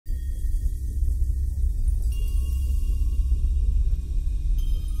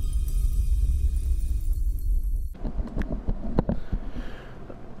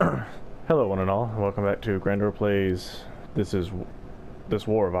Hello one and all, and welcome back to Grandor Plays this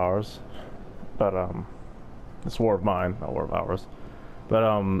war of ours. But this war of mine, not war of ours. But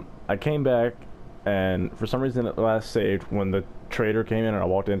I came back and for some reason it last saved when the trader came in and I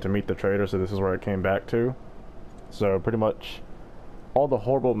walked in to meet the trader, so this is where it came back to. So pretty much all the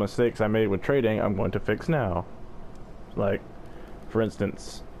horrible mistakes I made with trading I'm going to fix now. Like, for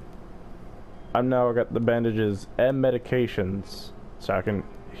instance, I've now got the bandages and medications so I can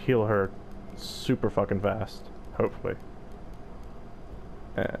heal her super fucking fast, hopefully.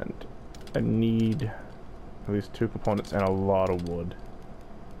 And I need at least 2 components and a lot of wood.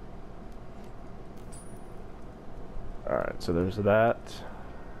 Alright, so there's that.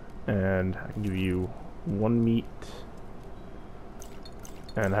 And I can give you 1 meat.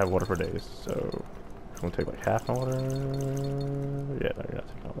 And I have water for days, so I'm gonna take like half my water. Yeah, no, you're not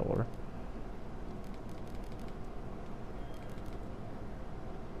taking all the water.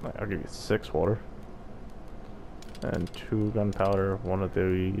 I'll give you 6 water. And 2 gunpowder, 1 of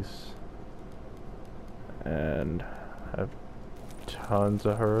these. And I have tons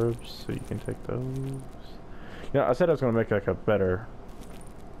of herbs, so you can take those. You know, I said I was gonna make like a better...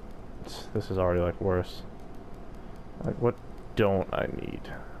 This is already like worse. Like, what don't I need?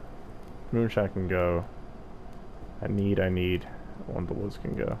 Moonshine can go. I need. One of the woods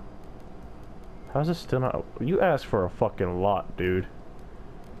can go. How's this still not... You asked for a fucking lot, dude.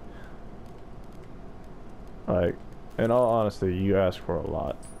 Like, in all honesty, you asked for a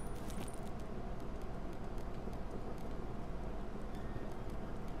lot.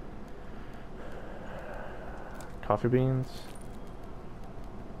 Coffee beans?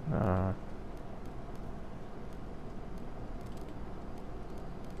 I'm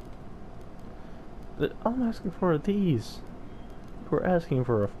asking for these. We're asking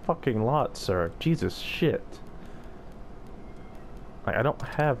for a fucking lot, sir. Jesus shit. Like, I don't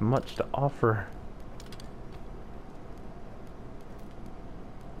have much to offer.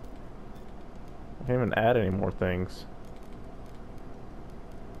 I can't even add any more things.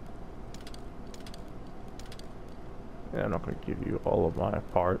 Yeah, I'm not going to give you all of my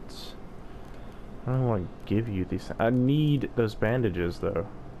parts. I don't want to give you these. I need those bandages, though.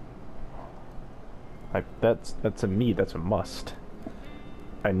 Like, that's a need. That's a must.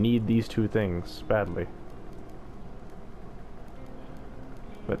 I need these 2 things badly.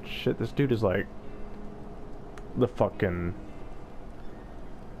 But shit, this dude is like the fucking...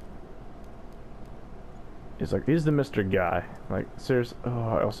 He's the Mr. Guy. Like, seriously.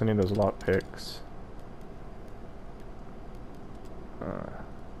 Oh, I also need those lockpicks.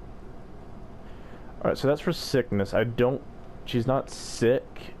 Alright, so that's for sickness. She's not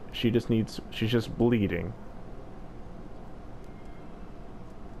sick. She's just bleeding.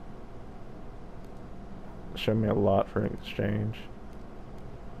 Show me a lot for an exchange.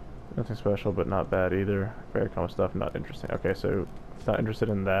 Nothing special, but not bad either. Very common stuff, not interesting. Okay, so not interested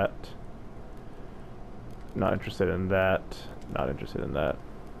in that. Not interested in that. Not interested in that.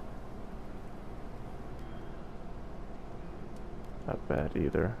 Not bad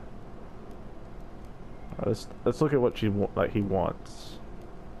either. Let's look at what he wants.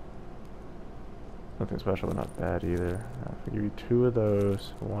 Nothing special, but not bad either. I'll give you 2 of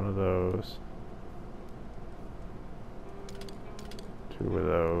those, 1 of those, 2 of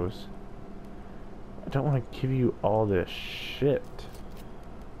those. I don't want to give you all this shit.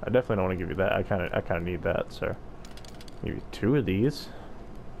 I definitely don't want to give you that. I kind of need that, sir. I'll give you 2 of these.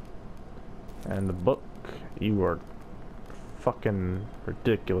 And the book. You are fucking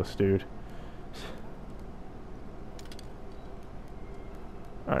ridiculous, dude.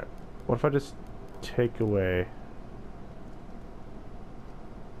 Alright, what if I just take away...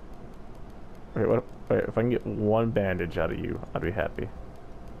 Wait, if I can get 1 bandage out of you, I'd be happy.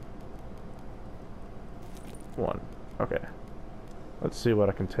 1. Okay. Let's see what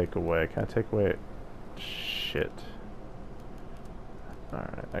I can take away. Can I take away... Shit.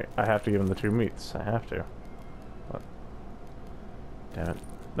 Alright, I have to give him the 2 meats. I have to. What? Damn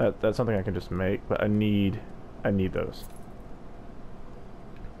it. That's something I can just make, but I need those.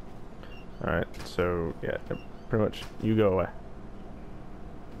 Alright, so, yeah, pretty much, you go away.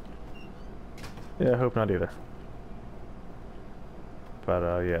 Yeah, I hope not either.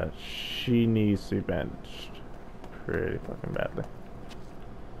 But, yeah, she needs to be bandaged pretty fucking badly.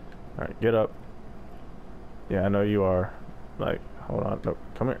 Alright, get up. Yeah, I know you are. Like, hold on, no,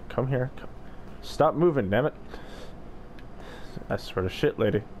 come here. Stop moving, damn it. I swear to shit,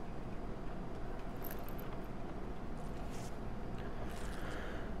 lady.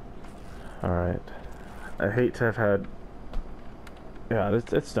 Alright. I hate to have had... Yeah,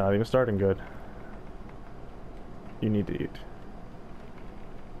 it's not even starting good. You need to eat.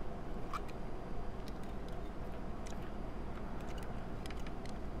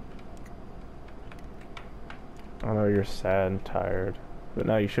 I know you're sad and tired, but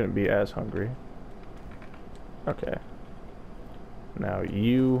now you shouldn't be as hungry. Okay. Now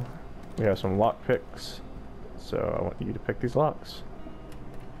we have some lock picks, so I want you to pick these locks.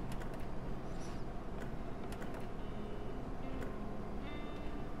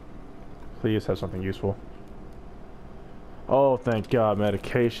 Please have something useful. Oh, thank God,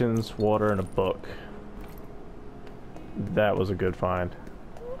 medications, water, and a book. That was a good find.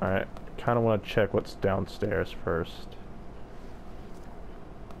 Alright, kind of want to check what's downstairs first.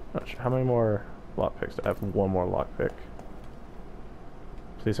 Not sure. How many more lockpicks? I have one more lockpick.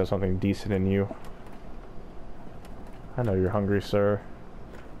 Please have something decent in you. I know you're hungry, sir.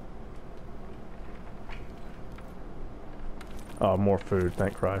 Oh, more food,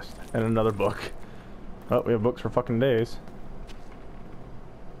 thank Christ. And another book. Oh, we have books for fucking days.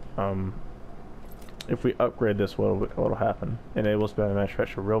 If we upgrade this, what'll happen? Enables better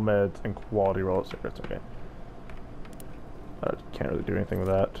manufacture real meds and quality roll cigarettes. Okay. I can't really do anything with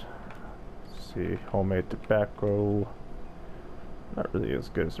that. Let's see, homemade tobacco. Not really as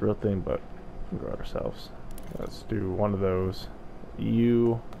good as the real thing, but we can grow it ourselves. Let's do one of those.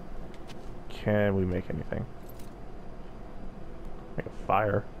 Can we make anything? Make a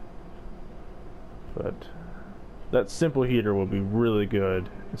fire. But that simple heater will be really good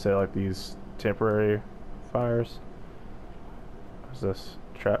instead of like these temporary fires. What's this?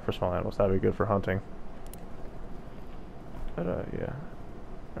 Trap for small animals. That'd be good for hunting. But yeah.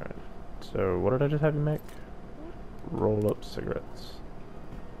 Alright. So what did I just have you make? Roll up cigarettes.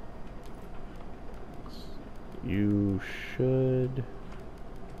 You should.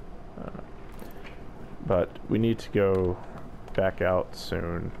 I don't know. But we need to go back out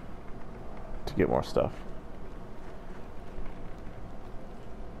soon to get more stuff.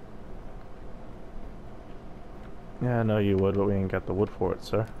 Yeah, I know you would, but we ain't got the wood for it,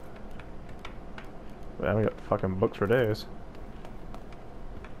 sir. We haven't got fucking books for days.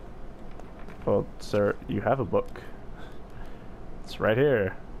 Well, sir, you have a book. It's right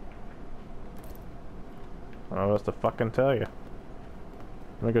here. I don't know what else to fucking tell you.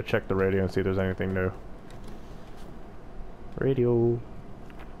 Let me go check the radio and see if there's anything new. Radio.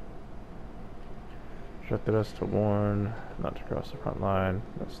 Check the rest to warn, not to cross the front line.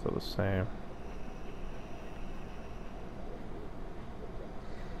 That's still the same.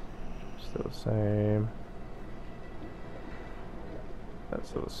 Still the same. That's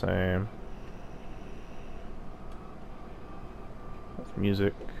still the same. That's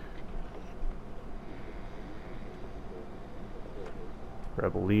music.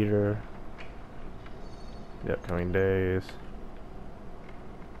 Rebel leader. The upcoming days.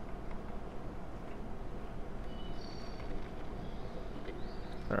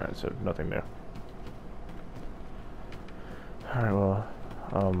 Alright, so nothing new. Alright, well,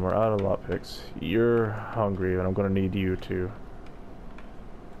 we're out of lockpicks. You're hungry, and I'm gonna need you to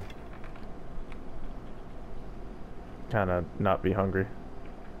kinda not be hungry.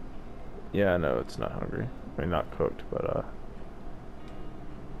 Yeah, no, it's not hungry. I mean, not cooked, but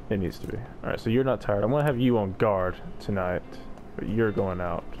it needs to be. Alright, so you're not tired. I'm gonna have you on guard tonight, but you're going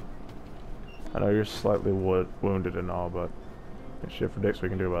out. I know you're slightly wounded and all, but there's shit for dicks we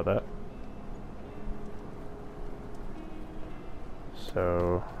can do about that.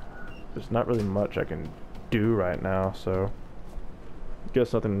 So there's not really much I can do right now, so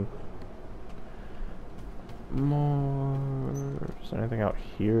guess nothing more. Is there anything out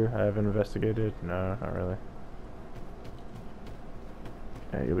here I haven't investigated? No, not really.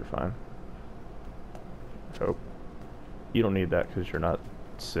 Yeah, you'll be fine. I hope. You don't need that because you're not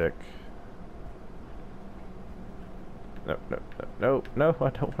sick. No, no, no, no, I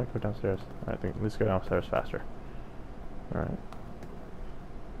don't want to go downstairs. I think let's go downstairs faster. Alright.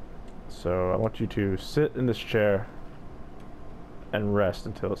 So I want you to sit in this chair and rest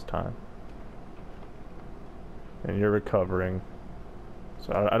until it's time. And you're recovering.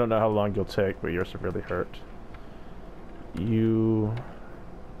 So I don't know how long you'll take, but you're severely hurt. You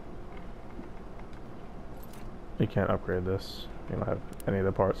can't upgrade this. You don't have any of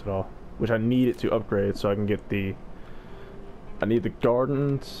the parts at all. Which I need it to upgrade so I can get the... I need the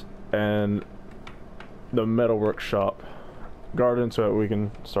gardens and the metal workshop. Garden so that we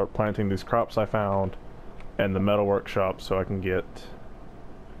can start planting these crops I found, and the metal workshop so I can get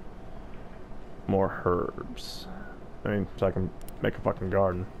more herbs. I mean, so I can make a fucking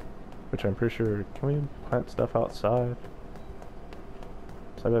garden. Which I'm pretty sure, can we plant stuff outside?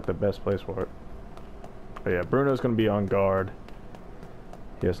 It's like the best place for it. But yeah, Bruno's gonna be on guard.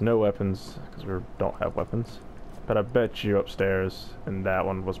 He has no weapons, because we don't have weapons. But I bet you upstairs, and that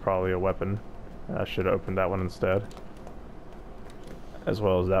one was probably a weapon. I should have opened that one instead. As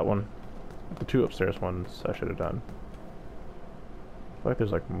well as that one. the 2 upstairs ones I should have done. I feel like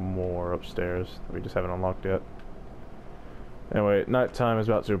there's like more upstairs that we just haven't unlocked yet. Anyway, nighttime is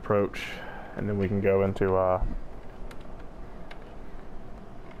about to approach, and then we can go into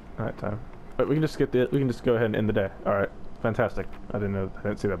nighttime. But we can just get we can just go ahead and end the day. All right, fantastic. I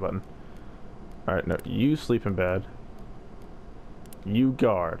didn't see that button. All right, no, you sleep in bed. You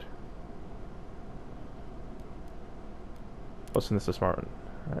guard. What's in this apartment?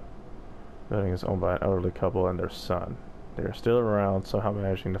 All right. The building is owned by an elderly couple and their son. They are still around, somehow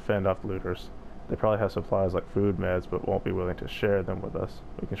managing to fend off looters. They probably have supplies like food, meds, but won't be willing to share them with us.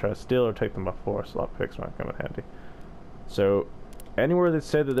 We can try to steal or take them by force. Lockpicks might come in handy. So, anywhere that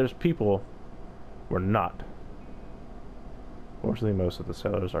said that there's people, we're not. Fortunately, most of the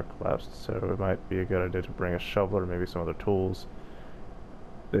cellars are collapsed, so it might be a good idea to bring a shovel or maybe some other tools.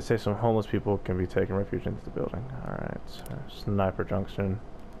 They say some homeless people can be taking refuge into the building. Alright, so Sniper Junction.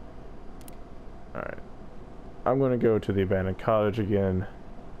 Alright. I'm going to go to the abandoned cottage again,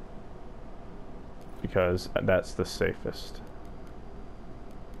 because that's the safest.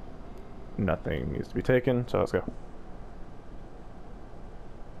 Nothing needs to be taken, so let's go.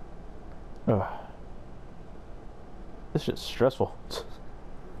 Ugh. This shit's stressful.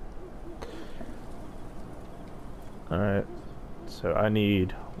 Alright, so I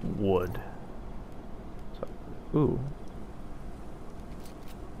need wood. So, ooh.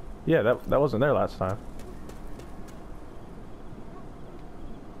 Yeah, that wasn't there last time.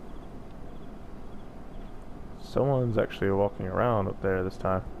 Someone's actually walking around up there this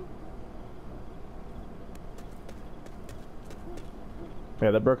time.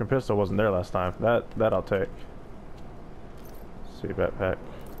 Yeah, that broken pistol wasn't there last time. That I'll take. See, backpack.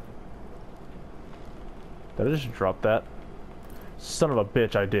 Did I just drop that? Son of a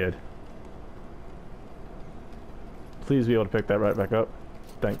bitch, I did. Please be able to pick that right back up.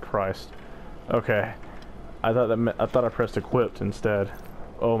 Thank Christ. Okay. I thought I pressed equipped instead.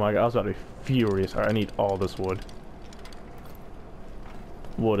 Oh my god, I was about to be furious. Alright, I need all this wood.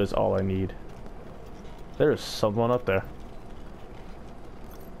 Wood is all I need. There is someone up there.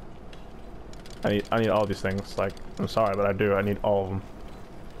 I need all these things. Like, I'm sorry, but I do. I need all of them.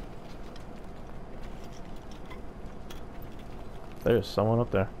 There's someone up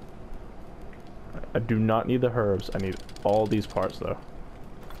there. I do not need the herbs. I need all these parts, though.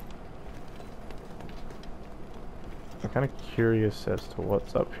 I'm kind of curious as to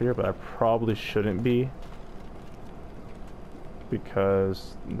what's up here, but I probably shouldn't be,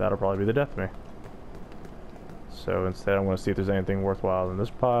 because that'll probably be the death of me. So instead, I'm going to see if there's anything worthwhile in this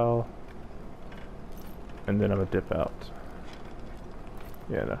pile, and then I'm gonna dip out.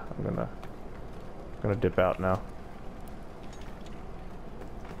 Yeah, no, I'm gonna dip out now.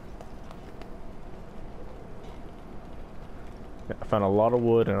 Yeah, I found a lot of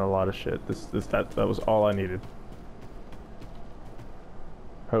wood and a lot of shit. That was all I needed.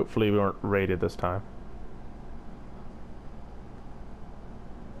 Hopefully we weren't raided this time.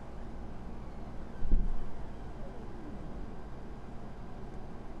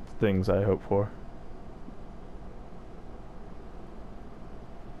 Things I hope for.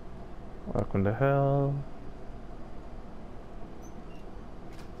 Welcome to hell.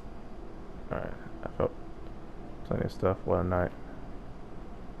 Alright, I felt plenty of stuff. What a night.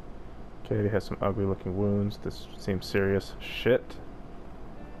 Katie has some ugly looking wounds. This seems serious. Shit.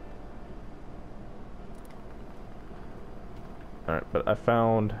 Alright, but I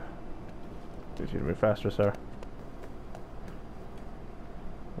found... Did you move faster, sir?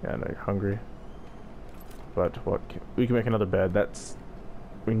 Yeah, I know you're hungry. But what... We can make another bed. That's...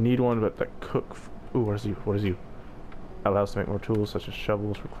 We need one, but that cook... Ooh, what is you? What is you? Allows to make more tools, such as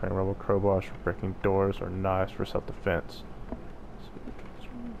shovels for clearing rubble, crowbars for breaking doors, or knives for self-defense.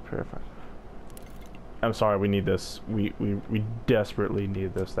 I'm sorry, we need this. We desperately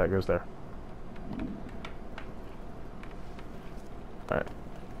need this. That goes there. Alright.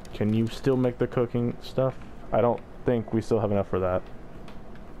 Can you still make the cooking stuff? I don't think we still have enough for that.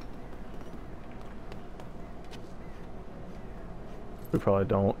 We probably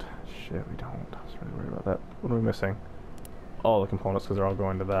don't. Shit, we don't. I was really worried about that. What are we missing? All the components, because they're all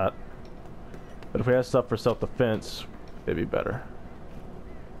going to that. But if we had stuff for self-defense, it'd be better.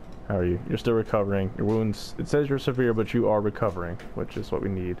 How are you? You're still recovering. Your wounds, it says you're severe, but you are recovering, which is what we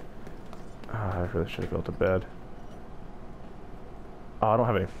need. I really should have built a bed. Oh, I don't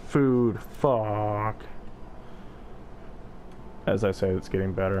have any food. Fuck. As I say, it's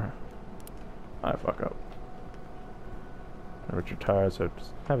getting better. I fuck up. But you're tired, so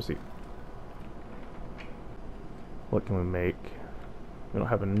just have a seat. What can we make? We don't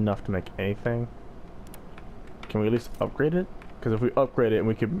have enough to make anything. Can we at least upgrade it? Because if we upgrade it and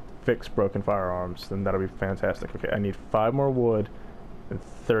we can fix broken firearms, then that'll be fantastic. Okay, I need 5 more wood and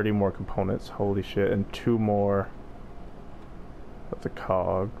 30 more components. Holy shit, and 2 more of the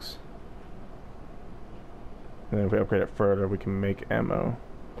cogs. And then if we upgrade it further, we can make ammo.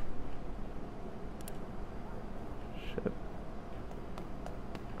 Shit.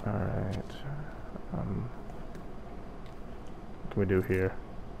 Alright. What can we do here?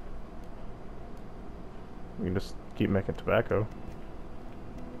 We can just keep making tobacco.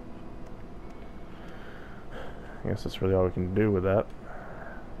 I guess that's really all we can do with that.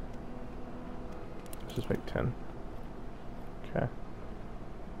 Let's just make 10. Okay.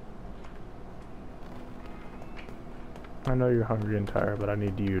 I know you're hungry and tired, but I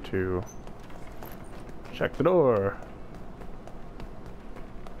need you to check the door.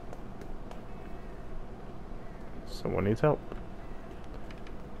 Someone needs help.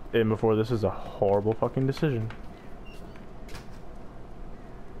 And before this is a horrible fucking decision.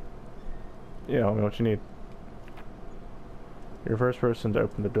 Yeah, tell me what you need. You're the first person to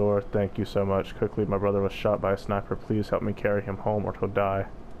open the door. Thank you so much. Quickly, my brother was shot by a sniper. Please help me carry him home or he'll die.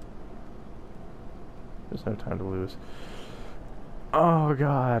 There's no time to lose. Oh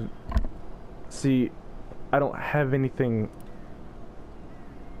god. See, I don't have anything.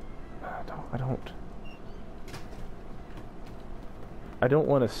 I don't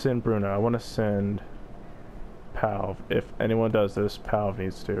want to send Bruno. I want to send Palv. If anyone does this, Palv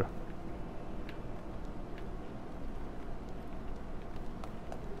needs to.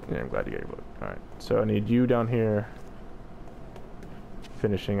 Yeah, I'm glad you gave it. Alright, so I need you down here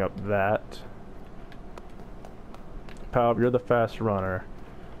finishing up that. Palv, you're the fast runner,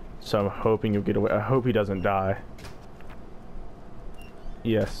 so I'm hoping you'll get away. I hope he doesn't die.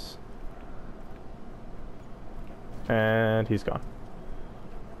 Yes. And he's gone.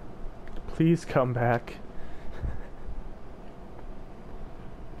 Please come back.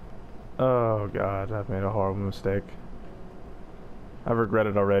 Oh god, I've made a horrible mistake. I regret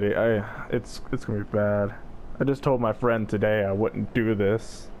it already. It's gonna be bad. I just told my friend today I wouldn't do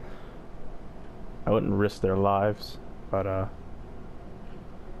this. I wouldn't risk their lives, but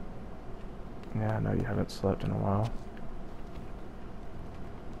yeah, I know you haven't slept in a while.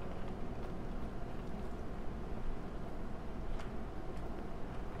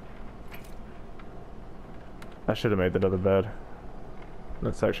 I should have made that other bed.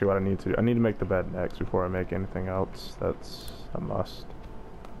 That's actually what I need to do. I need to make the bed next before I make anything else. That's a must.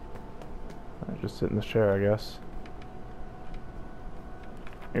 I just sit in this chair, I guess.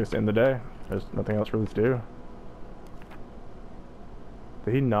 I guess end the day. There's nothing else really to do.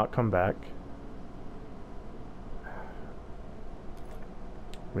 Did he not come back?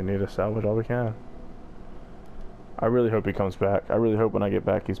 We need to salvage all we can. I really hope he comes back. I really hope when I get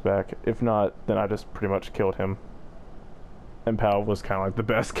back he's back. If not, then I just pretty much killed him. And Pal was kind of like the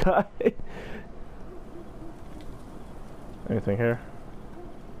best guy. Anything here?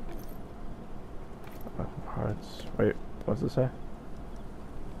 Weapon parts. Wait, what does it say?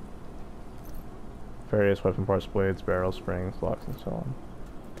 Various weapon parts, blades, barrels, springs, locks, and so on.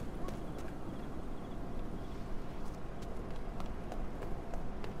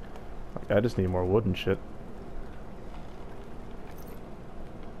 I just need more wood and shit.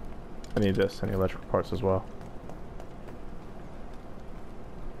 I need this. I need electrical parts as well.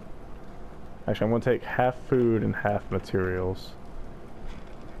 Actually, I'm going to take half food and half materials.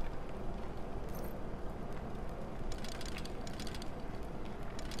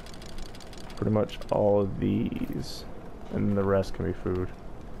 Pretty much all of these. And then the rest can be food.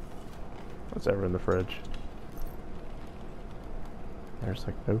 What's ever in the fridge. There's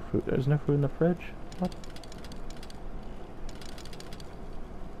like no food. There's no food in the fridge? What?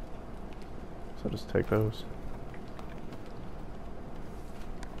 So I'll just take those.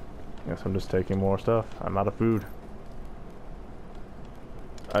 Guess I'm just taking more stuff. I'm out of food.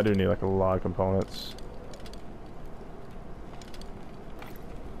 I do need like a lot of components.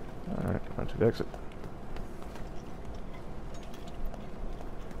 Alright, on to the exit.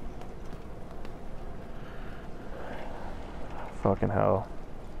 Fucking hell.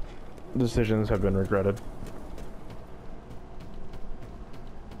 Decisions have been regretted.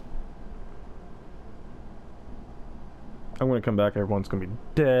 I'm gonna come back, everyone's gonna be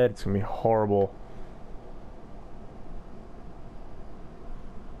dead, it's gonna be horrible.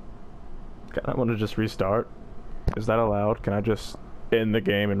 Can I want to just restart? Is that allowed? Can I just end the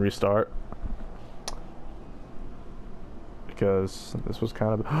game and restart? Because this was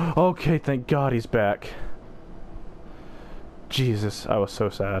kind of... Okay, thank God he's back. Jesus, I was so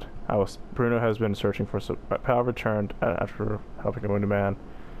sad. Bruno has been searching for... Power returned after helping a wounded man.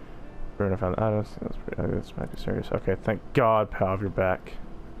 I found that's might be serious. Okay, thank God, pal, you're back.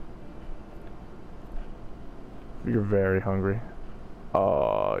 You're very hungry.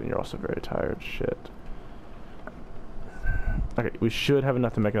 Oh, you're also very tired. Shit. Okay, we should have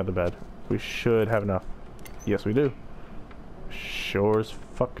enough to make another bed. We should have enough. Yes, we do. Sure as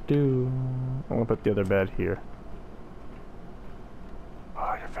fuck do. I'm gonna put the other bed here.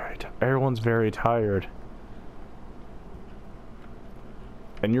 Oh, you're very tired. Everyone's very tired.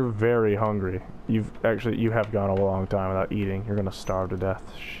 And you're very hungry. You have gone a long time without eating. You're gonna starve to death.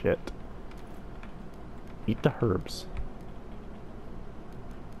 Shit. Eat the herbs.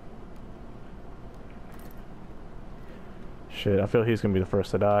 Shit, I feel he's gonna be the first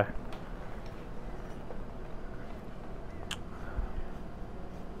to die.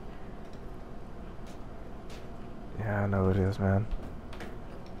 Yeah, I know it is, man.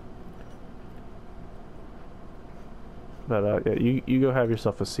 But yeah, you go have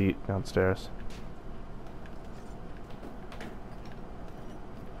yourself a seat downstairs.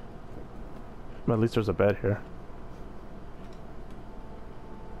 Well, at least there's a bed here.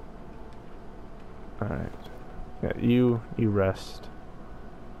 Alright. Yeah, you rest.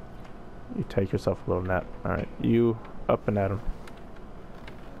 You take yourself a little nap. Alright, you up and at 'em.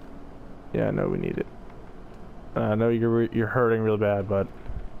 Yeah, I know we need it. I know you're hurting real bad, but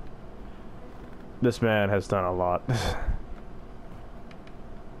this man has done a lot.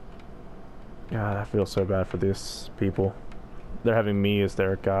 God, I feel so bad for these people. They're having me as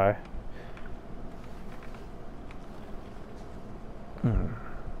their guy.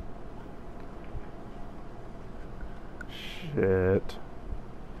 Shit.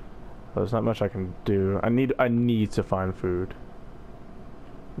 There's not much I can do. I need to find food.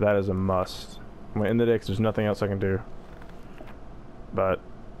 That is a must. I'm gonna end the day 'cause there's nothing else I can do. But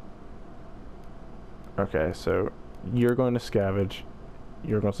okay, so you're going to scavenge,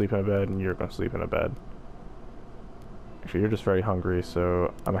 you're going to sleep in a bed, and you're going to sleep in a bed. Actually, you're just very hungry,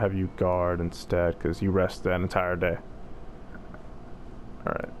 so I'm gonna have you guard instead because you rest that entire day.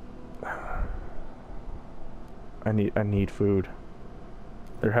 Alright. I need food.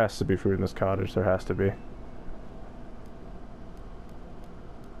 There has to be food in this cottage. There has to be.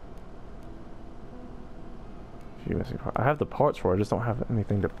 Few missing parts. I have the parts for it. I just don't have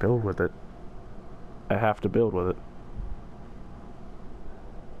anything to build with it. I have to build with it.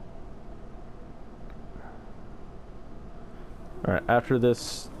 Alright, after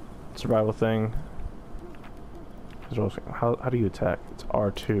this survival thing, how do you attack? It's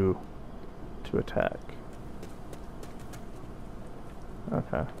R2 to attack.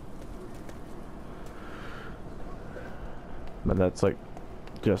 Okay. But that's like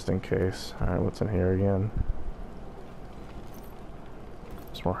just in case. Alright, what's in here again?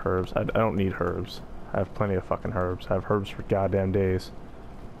 Some more herbs. I don't need herbs. I have plenty of fucking herbs. I have herbs for goddamn days.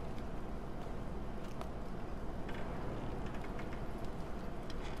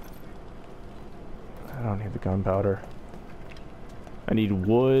 I don't need the gunpowder. I need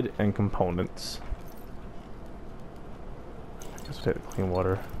wood and components. I guess we'll take the clean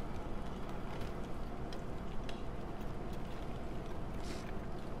water.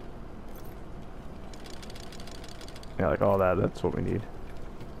 Yeah, like all that, that's what we need.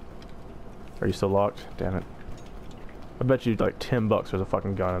 Are you still locked? Damn it. I bet you like $10 there's a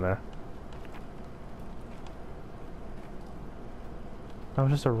fucking gun in there. That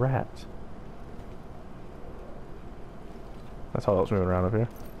was just a rat. That's all that was moving around up here.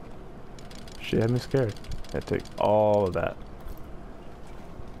 She had me scared. I'd take all of that.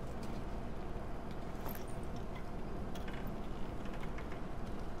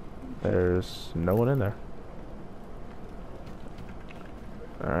 There's no one in there.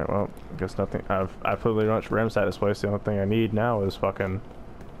 Alright, well, I guess nothing. I've pretty much ramsacked this place. The only thing I need now is fucking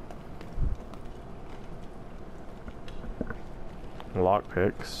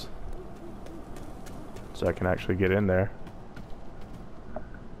lockpicks, so I can actually get in there.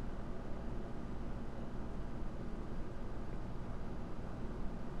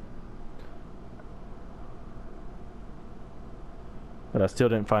 But I still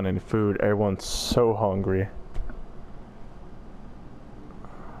didn't find any food. Everyone's so hungry.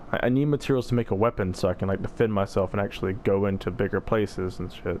 I need materials to make a weapon so I can like defend myself and actually go into bigger places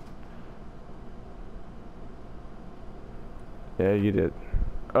and shit. Yeah, you did.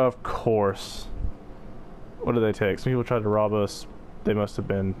 Of course. What did they take? Some people tried to rob us. They must have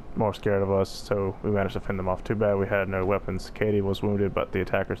been more scared of us, so we managed to fend them off. Too bad we had no weapons. Katie was wounded, but the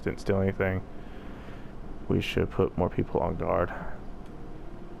attackers didn't steal anything. We should put more people on guard.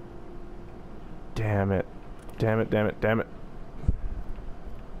 Damn it. Damn it, damn it, damn it.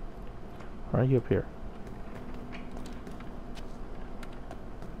 Why are you up here?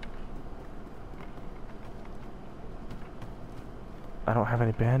 I don't have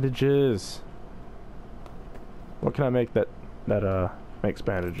any bandages. What can I make that makes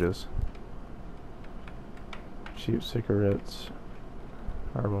bandages? Cheap cigarettes,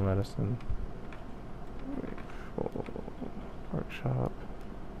 herbal medicine, workshop.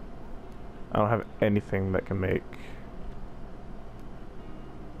 I don't have anything that can make.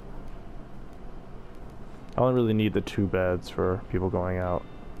 I only really need the 2 beds for people going out.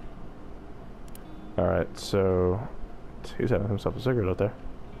 Alright, so he's having himself a cigarette out there.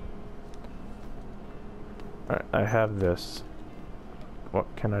 Alright, I have this.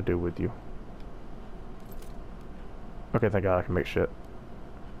 What can I do with you? Okay, thank God I can make shit.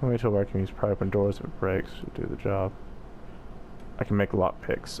 Wait till I can use pry open doors if it breaks to do the job. I can make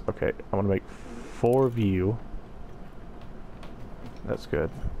lockpicks. Okay, I want to make 4 of you. That's good.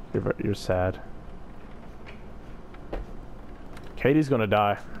 You're sad. Katie's gonna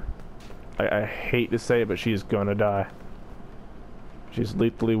die. I hate to say it, but she's gonna die. She's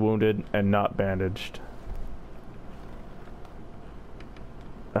lethally wounded and not bandaged.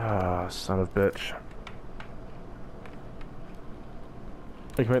 Ah, son of a bitch.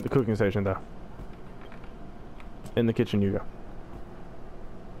 We can make the cooking station though. In the kitchen you go.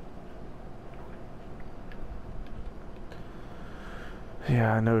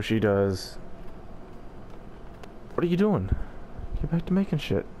 Yeah, I know she does. What are you doing? Get back to making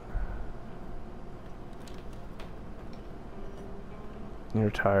shit. You're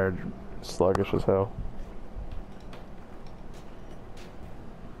tired, sluggish as hell.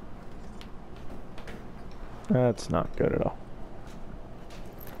 That's not good at all.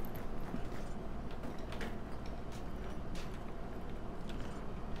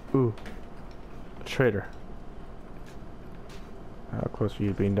 Ooh, a traitor. How close are you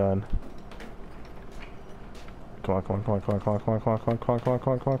to being done? Come on, come on, come on, come on, come on, come on, come on, come on, come on, come on,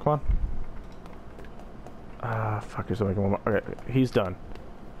 come on, come on, come on. Ah, fuck, you're still making one more. Okay, he's done.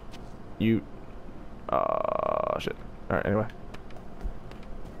 You... shit. Alright, anyway.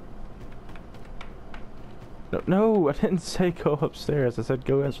 No, no, I didn't say go upstairs. I said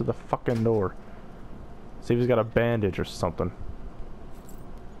go answer the fucking door. See if he's got a bandage or something.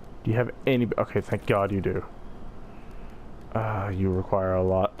 Do you have any... Okay, thank God you do. You require a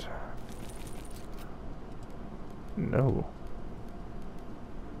lot. No.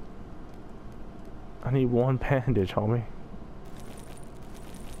 I need 1 bandage, homie.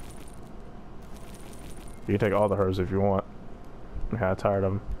 You can take all the herbs if you want. I'm kinda tired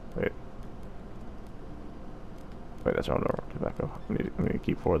of them. Wait. Wait, that's wrong. Get back up. I need to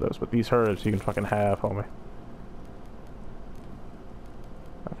keep 4 of those. But these herbs you can fucking have, homie.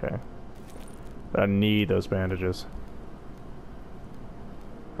 Okay. But I need those bandages.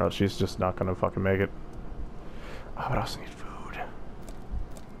 Or else she's just not gonna fucking make it. Oh, but I also need food.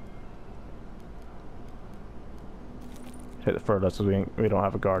 Hit the fertilizer because we don't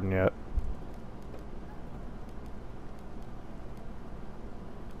have a garden yet.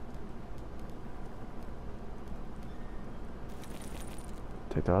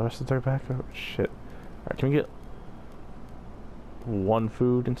 Take the rest of the tobacco. Shit. Alright, can we get 1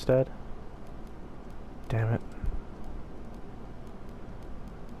 food instead? Damn it.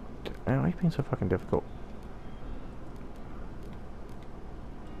 Man, why are you being so fucking difficult?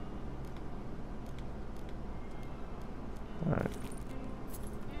 Alright.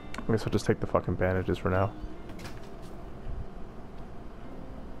 I guess I'll just take the fucking bandages for now.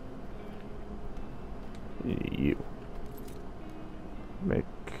 You. Make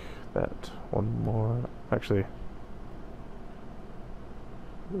that 1 more. Actually,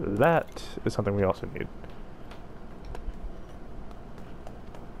 that is something we also need.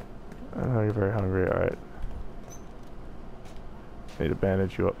 Oh, you're very hungry. Alright. Need to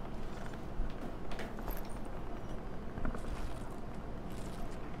bandage you up.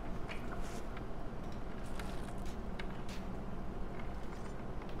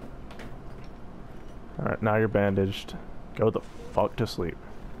 Alright, now you're bandaged. Go the fuck to sleep.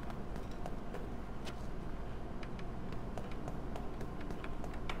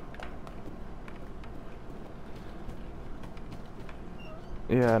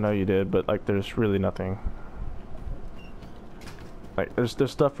 Yeah, I know you did, but like there's really nothing. Like there's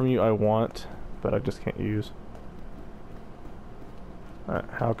stuff from you I want, but I just can't use. Alright,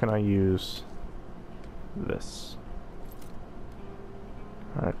 how can I use this?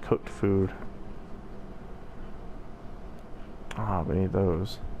 Alright, cooked food. Ah, we need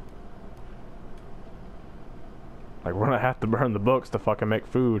those. Like we're gonna have to burn the books to fucking make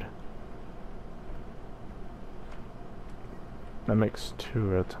food. That makes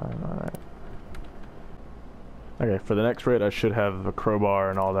 2 at a time, alright. Okay, for the next raid I should have a crowbar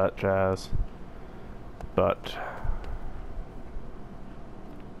and all that jazz. But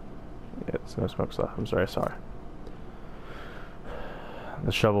It's gonna smoke stuff. I'm very sorry.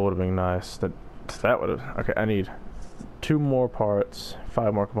 The shovel would have been nice. That would have... Okay, I need 2 more parts,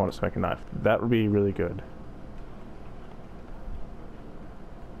 5 more components to make a knife. That would be really good.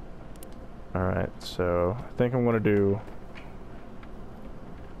 Alright, so I think I'm gonna do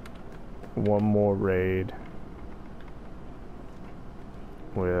 1 more raid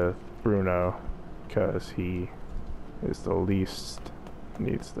with Bruno, because he is the least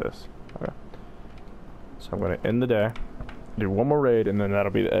needs this. Okay. So I'm gonna end the day, do 1 more raid, and then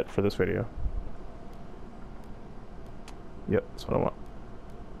that'll be it for this video. Yep, that's what I want.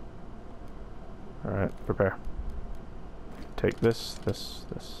 Alright, prepare. Take this.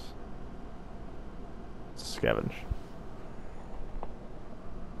 Scavenge.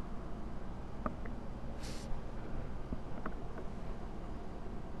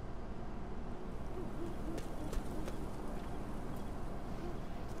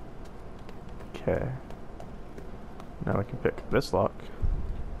 Okay. Now I can pick this lock.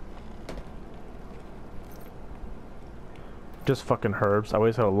 Just fucking herbs. I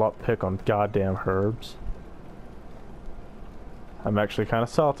always had a lot pick on goddamn herbs. I'm actually kind of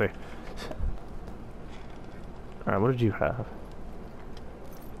salty. Alright, what did you have?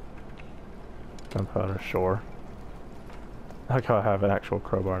 Gunpowder, sure. I like how I have an actual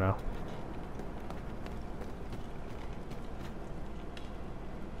crowbar now.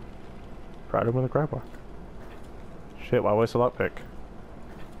 Tried him with a crowbar. Shit, why waste a lockpick?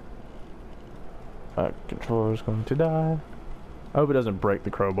 Controller's going to die. I hope it doesn't break the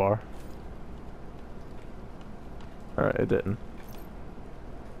crowbar. Alright, it didn't.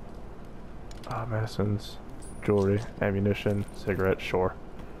 Ah, medicines, jewelry, ammunition, cigarettes, sure.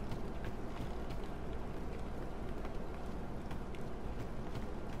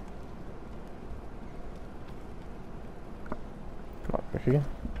 Lockpick again.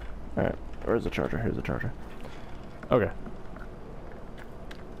 Alright, where's the charger? Here's the charger. Okay.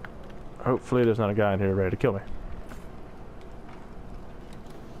 Hopefully there's not a guy in here ready to kill me.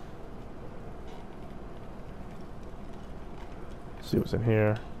 See what's in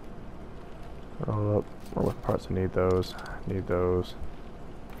here. Roll up. More weapon parts. I need those. Need those.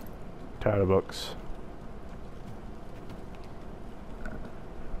 Tired of books.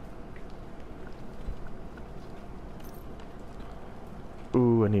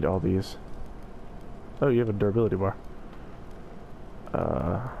 Ooh, I need all these. Oh, you have a durability bar.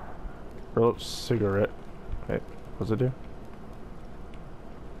 Roll up cigarette. Wait, what does it do?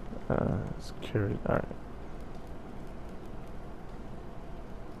 Security. Alright.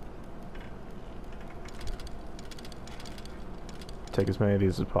 Take as many of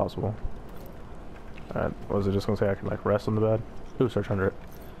these as possible. Alright, was it just gonna say I can like rest on the bed? Ooh, search under it.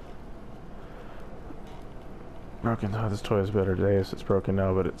 Broken. Oh, this toy has better days. It's broken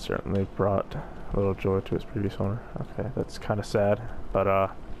now, but it certainly brought a little joy to its previous owner. Okay, that's kind of sad, but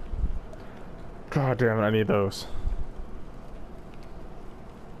god damn it, I need those.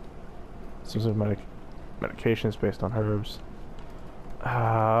 Some sort of medications based on herbs.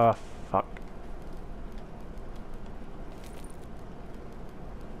 Ah, fuck.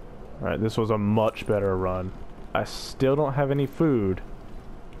 Alright, this was a much better run. I still don't have any food.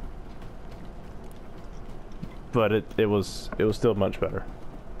 But it was still much better.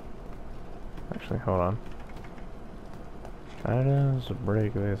 Actually, hold on. Try to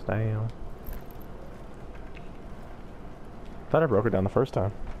break this down. Thought I broke it down the first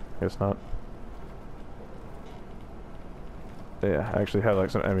time. Guess not. Yeah, I actually had like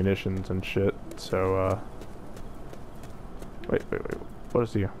some ammunitions and shit, so wait. What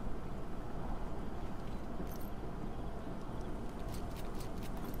is the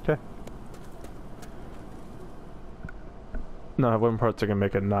Okay. No, I have weapon parts that can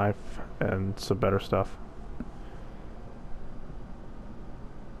make a knife and some better stuff.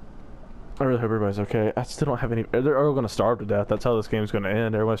 I really hope everybody's okay. I still don't have any... They're all gonna starve to death. That's how this game's gonna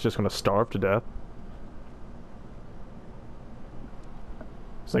end. Everyone's just gonna starve to death.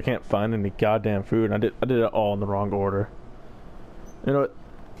 So I can't find any goddamn food. And I did it all in the wrong order. You know what?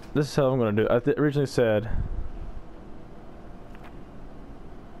 This is how I'm gonna do it. I originally said...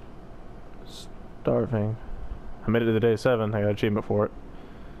 Starving. I made it to the day 7. I got an achievement for it.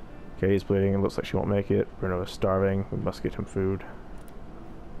 Katie's bleeding. It looks like she won't make it. Bruno is starving. We must get him food.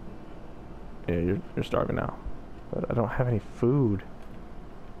 Yeah, you're starving now. But I don't have any food.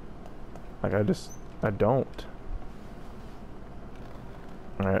 Like, I don't.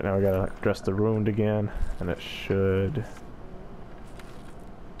 Alright, now we gotta dress the wound again. And it should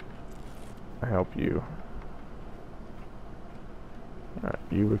help you. Alright,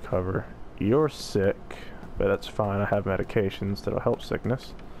 you recover. You're sick, but that's fine. I have medications that'll help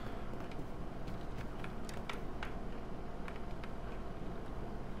sickness.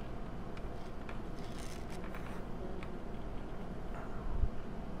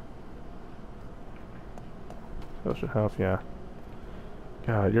 That should help, yeah.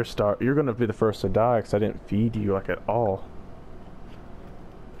 God, you're gonna be the first to die because I didn't feed you like at all.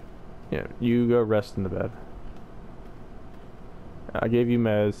 Yeah, you go rest in the bed. I gave you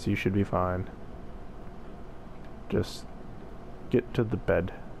meds, so you should be fine. Just get to the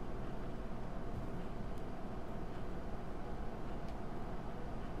bed.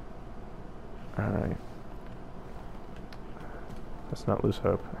 Alright. Let's not lose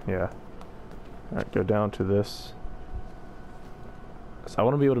hope. Yeah. Alright, go down to this. So I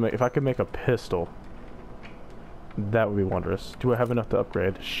want to be able to make... If I could make a pistol, that would be wondrous. Do I have enough to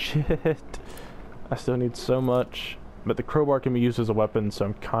upgrade? Shit. I still need so much. But the crowbar can be used as a weapon, so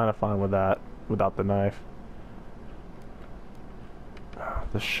I'm kind of fine with that. Without the knife.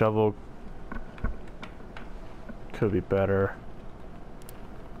 The shovel could be better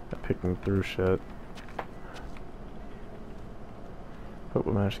at picking through shit. Hope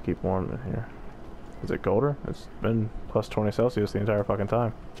we managed to keep warm in here. Is it colder? It's been plus 20 Celsius the entire fucking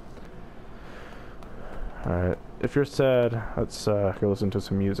time. Alright, if you're sad, let's go listen to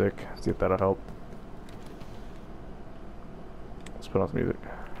some music. See if that'll help. Let's put on some music.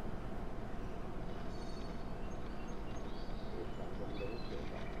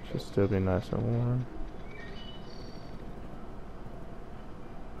 Should still be nice and warm.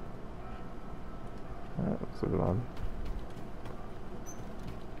 Alright, let's leave it on.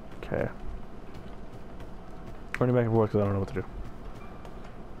 Okay. Running back and forth because I don't know what to do.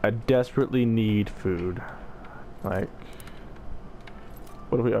 I desperately need food. Like,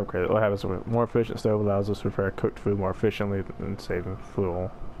 what do we upgrade? What happens with more efficient stove allows us to prepare cooked food more efficiently than saving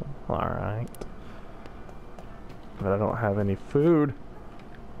fuel. Alright. But I don't have any food.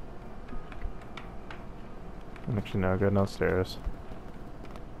 I'm actually now going downstairs.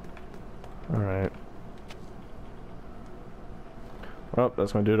 Alright. Well,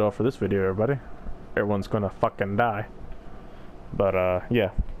 that's gonna do it all for this video, everybody. Everyone's gonna fucking die. But,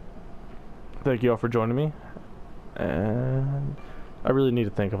 yeah. Thank you all for joining me. And I really need to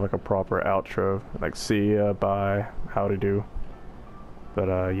think of like a proper outro. Like, see ya, bye, how to do.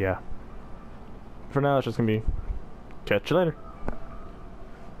 But, yeah. For now, it's just gonna be catch you later.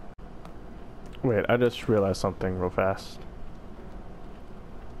 Wait, I just realized something real fast.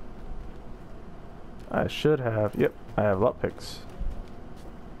 I should have, yep, I have lockpicks.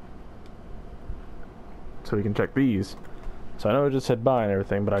 So we can check these. So I know I just said bye and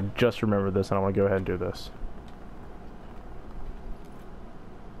everything, but I just remembered this and I want to go ahead and do this.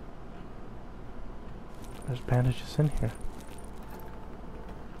 There's bandages in here.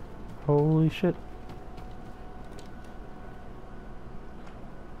 Holy shit.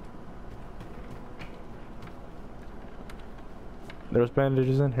 There's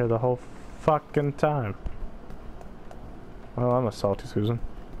bandages in here the whole fucking time. Well, I'm a salty Susan.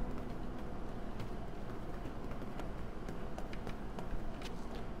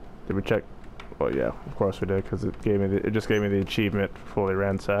 Did we check? Well, yeah, of course we did, because it just gave me the achievement for fully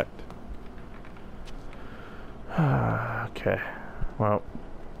ransacked. Okay, well,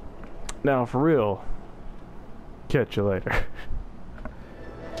 now for real, catch you later.